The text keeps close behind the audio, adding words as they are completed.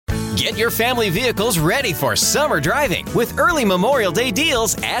Get your family vehicles ready for summer driving with early Memorial Day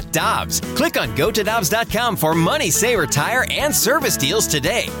deals at Dobbs. Click on GoToDobbs.com for money saver tire and service deals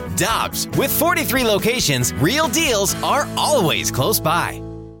today. Dobbs, with 43 locations, real deals are always close by.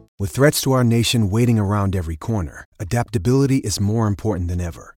 With threats to our nation waiting around every corner, adaptability is more important than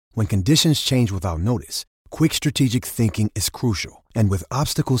ever. When conditions change without notice, quick strategic thinking is crucial. And with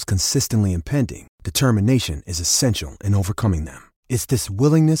obstacles consistently impending, determination is essential in overcoming them. It's this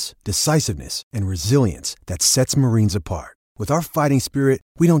willingness, decisiveness, and resilience that sets Marines apart. With our fighting spirit,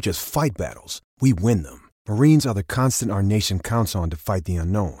 we don't just fight battles, we win them. Marines are the constant our nation counts on to fight the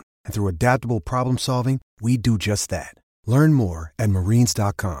unknown. And through adaptable problem solving, we do just that. Learn more at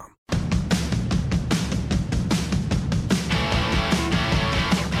marines.com. The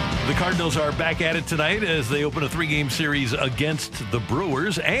Cardinals are back at it tonight as they open a 3-game series against the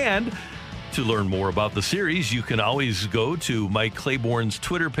Brewers. And to learn more about the series, you can always go to Mike Claiborne's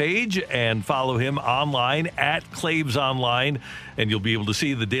Twitter page and follow him online at Claibs Online, and you'll be able to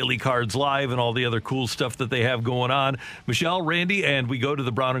see the Daily Cards live and all the other cool stuff that they have going on. Michelle, Randy, and we go to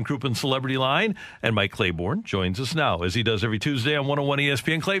the Brown and Crouppen Celebrity Line, and Mike Claiborne joins us now, as he does every Tuesday on 101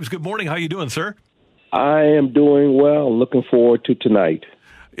 ESPN. Claibs, good morning. How you doing, sir? I am doing well. Looking forward to tonight.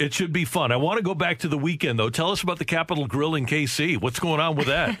 It should be fun. I want to go back to the weekend, though. Tell us about the Capitol Grill in KC. What's going on with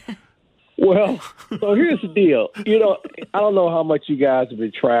that? Well, so here's the deal. I don't know how much you guys have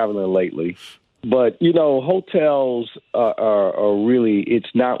been traveling lately, but, hotels are really, it's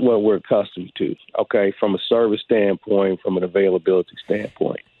not what we're accustomed to, okay, from a service standpoint, from an availability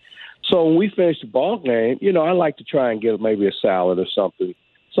standpoint. So when we finish the ball game, I like to try and get maybe a salad or something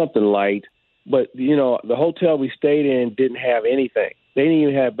light. But, the hotel we stayed in didn't have anything. They didn't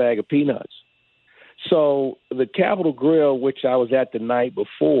even have a bag of peanuts. So the Capitol Grill, which I was at the night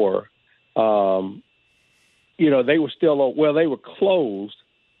before, they were still, they were closed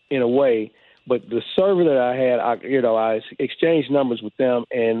in a way, but the server that I had, I exchanged numbers with them,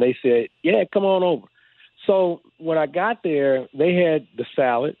 and they said, yeah, come on over. So when I got there, they had the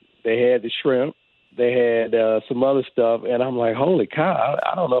salad, they had the shrimp, they had some other stuff, and I'm like, holy cow,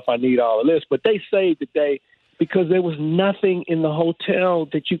 I don't know if I need all of this, but they saved the day because there was nothing in the hotel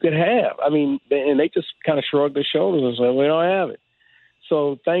that you could have. I mean, and they just kind of shrugged their shoulders and said, we don't have it.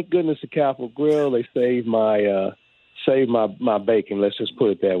 So thank goodness the Capitol Grill, they saved my bacon, let's just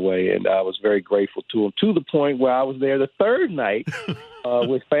put it that way. And I was very grateful to them, to the point where I was there the third night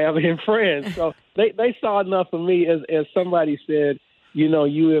with family and friends. So they saw enough of me, as somebody said,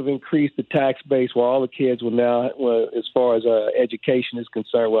 you have increased the tax base where all the kids will now, as far as education is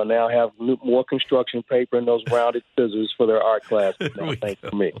concerned, will now have more construction paper and those rounded scissors for their art class. Thanks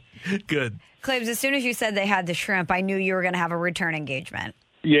for me. Good. Claibs, as soon as you said they had the shrimp, I knew you were going to have a return engagement.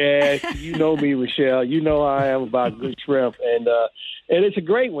 Yeah, you know me, Michelle. You know I am about good shrimp, and it's a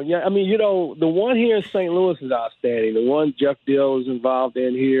great one. Yeah, I mean, the one here in St. Louis is outstanding. The one Jeff Dill is involved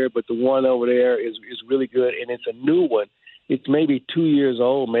in here, but the one over there is really good, and it's a new one. It's maybe 2 years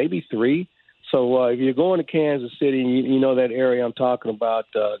old, maybe 3. So if you're going to Kansas City and you know that area I'm talking about,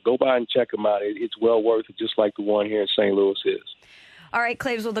 go by and check them out. It's well worth it, just like the one here in St. Louis is. All right,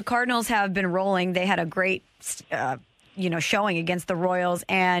 Claibs, well, the Cardinals have been rolling. They had a great showing against the Royals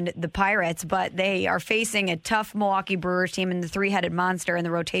and the Pirates, but they are facing a tough Milwaukee Brewers team and the three-headed monster in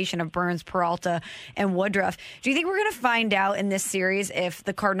the rotation of Burns, Peralta, and Woodruff. Do you think we're going to find out in this series if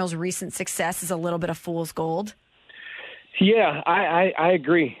the Cardinals' recent success is a little bit of fool's gold? Yeah, I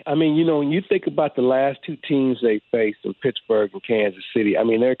agree. I mean, when you think about the last two teams they faced in Pittsburgh and Kansas City, I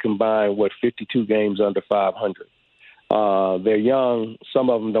mean, they're combined, 52 games under 500. They're young. Some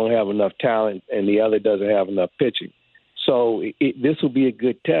of them don't have enough talent, and the other doesn't have enough pitching. So this will be a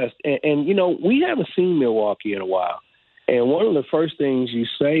good test. And we haven't seen Milwaukee in a while. And one of the first things you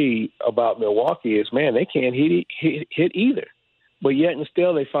say about Milwaukee is, man, they can't hit either. But yet and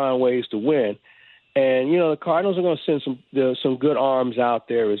still they find ways to win. And, the Cardinals are going to send some good arms out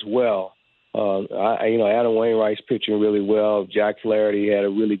there as well. Adam Wainwright's pitching really well. Jack Flaherty had a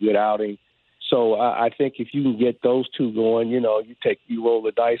really good outing. So I think if you can get those two going, you roll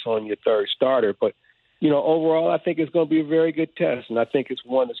the dice on your third starter. But, overall, I think it's going to be a very good test. And I think it's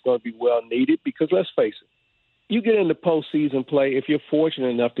one that's going to be well needed because let's face it, you get into postseason play, if you're fortunate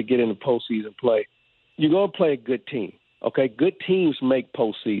enough to get into postseason play, you're going to play a good team. Okay, good teams make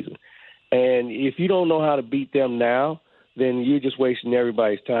postseason. And if you don't know how to beat them now, then you're just wasting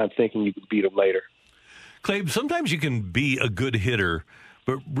everybody's time thinking you can beat them later. Clay, sometimes you can be a good hitter,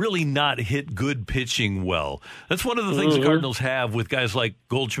 but really not hit good pitching well. That's one of the things the Cardinals have with guys like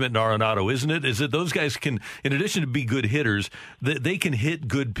Goldschmidt and Arenado, isn't it? Is that those guys can, in addition to be good hitters, they can hit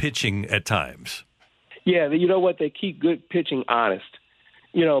good pitching at times. Yeah, you know what? They keep good pitching honest.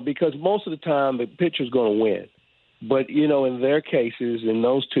 because most of the time the pitcher's going to win. But, in their cases, in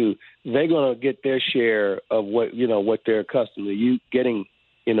those two, they're going to get their share of what they're accustomed to you getting,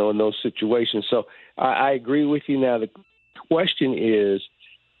 in those situations. So I agree with you. Now, the question is,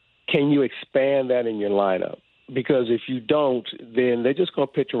 can you expand that in your lineup? Because if you don't, then they're just going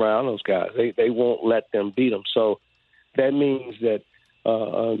to pitch around those guys. They won't let them beat them. So that means that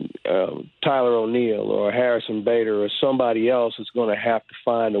Tyler O'Neill or Harrison Bader or somebody else is going to have to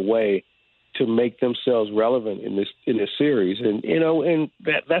find a way to make themselves relevant in this series. And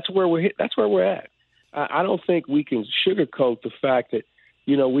that's where we're at. I don't think we can sugarcoat the fact that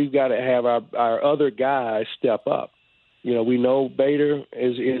we've got to have our other guys step up. We know Bader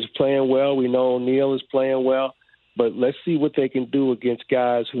is playing well. We know O'Neill is playing well. But let's see what they can do against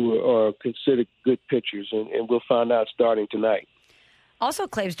guys who are considered good pitchers, and we'll find out starting tonight. Also,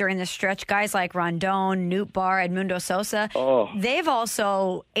 Claves, during this stretch, guys like Rondon, Nootbaar, Edmundo Sosa, they've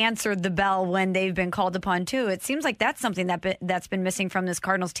also answered the bell when they've been called upon, too. It seems like that's something that's been missing from this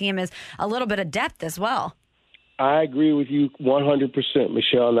Cardinals team is a little bit of depth as well. I agree with you 100%,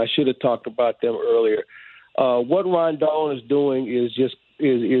 Michelle, and I should have talked about them earlier. What Rondon is doing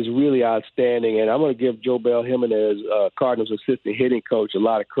is really outstanding, and I'm going to give Joe Bell Jimenez, Cardinals assistant hitting coach, a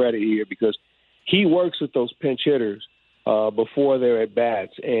lot of credit here because he works with those pinch hitters before they're at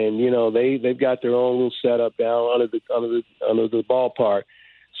bats, and they've got their own little setup down under the ballpark.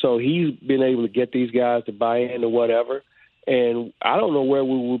 So he's been able to get these guys to buy into whatever, and I don't know where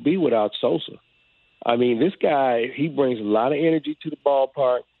we will be without Sosa. I mean, this guy, he brings a lot of energy to the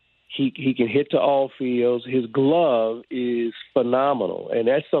ballpark. He can hit to all fields. His glove is phenomenal, and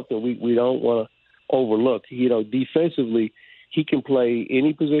that's something we don't want to overlook. Defensively, he can play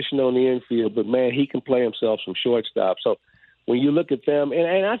any position on the infield, but, man, he can play himself some shortstop. So when you look at them,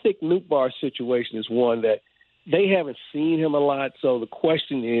 and I think Nootbaar's situation is one that they haven't seen him a lot, so the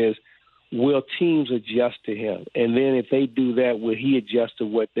question is, will teams adjust to him? And then if they do that, will he adjust to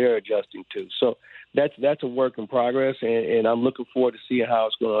what they're adjusting to? So that's a work in progress, and I'm looking forward to seeing how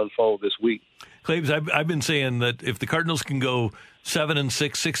it's going to unfold this week. Claves, I've been saying that if the Cardinals can go 7-6,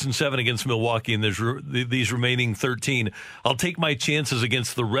 6-7 against Milwaukee, and there's these remaining 13, I'll take my chances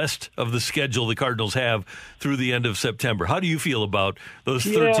against the rest of the schedule the Cardinals have through the end of September. How do you feel about those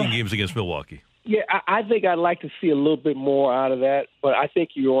 13 games against Milwaukee? Yeah, I think I'd like to see a little bit more out of that, but I think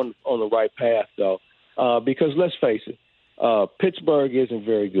you're on the right path, though, because let's face it, Pittsburgh isn't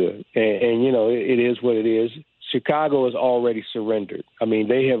very good, and it is what it is. Chicago has already surrendered. I mean,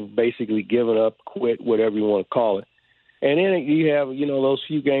 they have basically given up, quit, whatever you want to call it. And then you have, those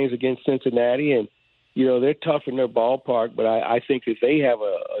few games against Cincinnati, and, they're tough in their ballpark, but I think that they have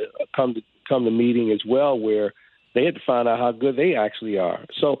a come to meeting as well where they had to find out how good they actually are.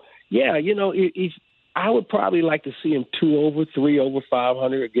 So, yeah, I would probably like to see them 2 over, 3 over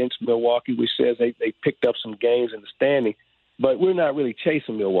 500 against Milwaukee, which says they picked up some games in the standing. But we're not really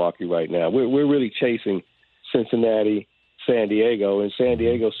chasing Milwaukee right now. We're really chasing Cincinnati, San Diego, and San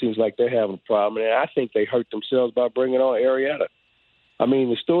Diego seems like they're having a problem. And I think they hurt themselves by bringing on Arrieta. I mean,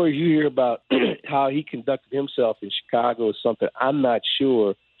 the stories you hear about how he conducted himself in Chicago is something I'm not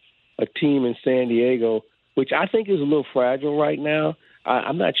sure a team in San Diego, which I think is a little fragile right now,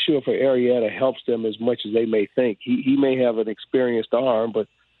 I'm not sure if Arrieta helps them as much as they may think. He may have an experienced arm, but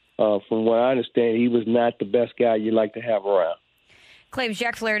from what I understand, he was not the best guy you'd like to have around. Claims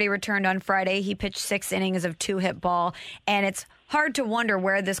Jack Flaherty returned on Friday. He pitched 6 innings of 2-hit ball, and it's hard not to wonder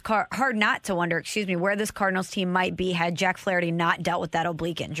where this Cardinals team might be had Jack Flaherty not dealt with that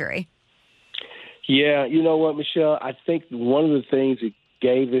oblique injury. Yeah, you know what, Michelle? I think one of the things that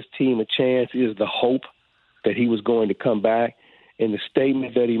gave this team a chance is the hope that he was going to come back. And the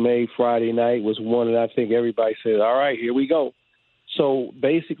statement that he made Friday night was one that I think everybody said, all right, here we go. So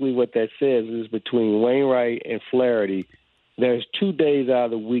basically what that says is between Wainwright and Flaherty, there's 2 days out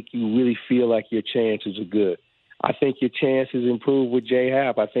of the week you really feel like your chances are good. I think your chances improve with Jay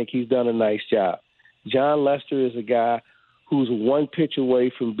Happ. I think he's done a nice job. John Lester is a guy who's 1 pitch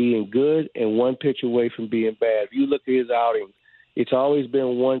away from being good and 1 pitch away from being bad. If you look at his outing, it's always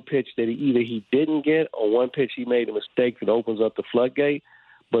been 1 pitch that he didn't get or 1 pitch he made a mistake that opens up the floodgate.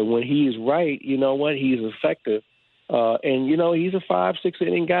 But when he's right, you know what, he's effective. And, he's a 5-6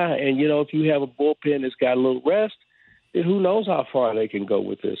 inning guy. And, if you have a bullpen that's got a little rest, then who knows how far they can go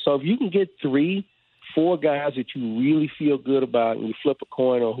with this. So if you can get 3-4 guys that you really feel good about and you flip a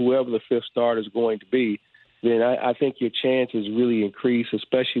coin on whoever the 5th starter is going to be, then I think your chances really increase,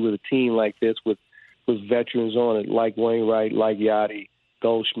 especially with a team like this with veterans on it, like Wainwright, like Yachty,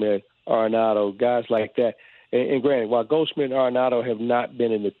 Goldschmidt, Arenado, guys like that. And granted, while Goldschmidt and Arenado have not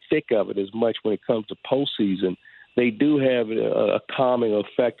been in the thick of it as much when it comes to postseason, they do have a calming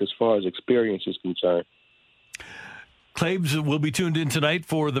effect as far as experience is concerned. Claibs will be tuned in tonight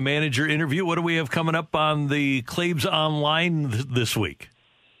for the manager interview. What do we have coming up on the Claibs Online this week?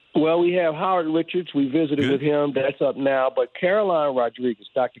 Well, we have Howard Richards. We visited with him. That's up now. But Caroline Rodriguez,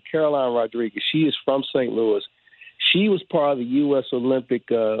 Dr. Caroline Rodriguez, she is from St. Louis. She was part of the U.S. Olympic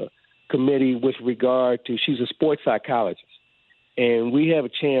Committee with regard to, she's a sports psychologist. And we have a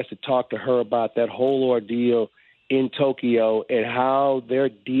chance to talk to her about that whole ordeal in Tokyo and how they're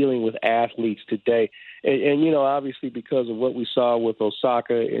dealing with athletes today. And obviously because of what we saw with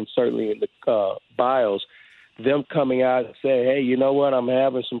Osaka and certainly in the bios, them coming out and saying, hey, you know what, I'm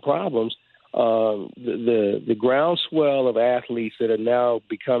having some problems. The groundswell of athletes that are now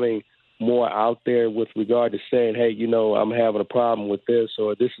becoming more out there with regard to saying, hey, I'm having a problem with this,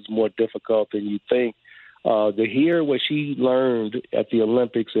 or this is more difficult than you think. To hear what she learned at the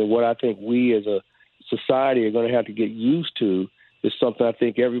Olympics and what I think we as a society are going to have to get used to is something I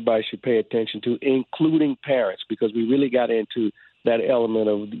think everybody should pay attention to, including parents, because we really got into that element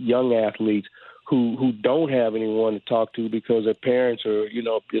of young athletes who don't have anyone to talk to because their parents are,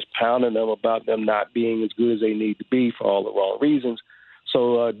 just pounding them about them not being as good as they need to be for all the wrong reasons.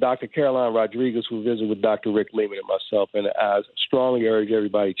 So Dr. Caroline Rodriguez will visit with Dr. Rick Lehman and myself, and I strongly urge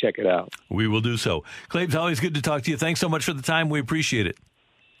everybody to check it out. We will do so. Claibs, always good to talk to you. Thanks so much for the time. We appreciate it.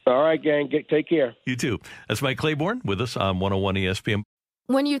 All right, gang. Take care. You too. That's Mike Claiborne with us on 101 ESPN.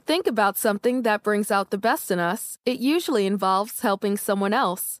 When you think about something that brings out the best in us, it usually involves helping someone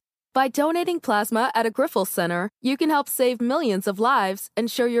else. By donating plasma at a Grifols Center, you can help save millions of lives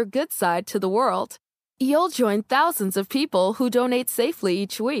and show your good side to the world. You'll join thousands of people who donate safely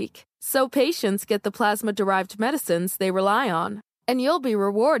each week, so patients get the plasma-derived medicines they rely on. And you'll be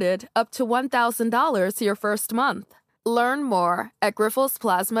rewarded up to $1,000 your first month. Learn more at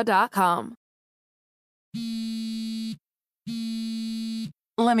grifolsplasma.com.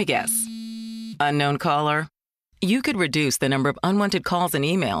 Let me guess. Unknown caller? You could reduce the number of unwanted calls and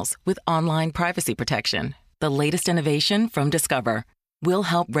emails with online privacy protection. The latest innovation from Discover will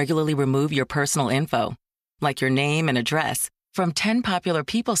help regularly remove your personal info, like your name and address, from 10 popular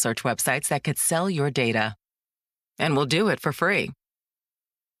people search websites that could sell your data. And we'll do it for free.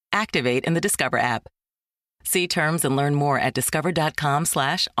 Activate in the Discover app. See terms and learn more at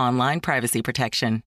discover.com/online privacy protection.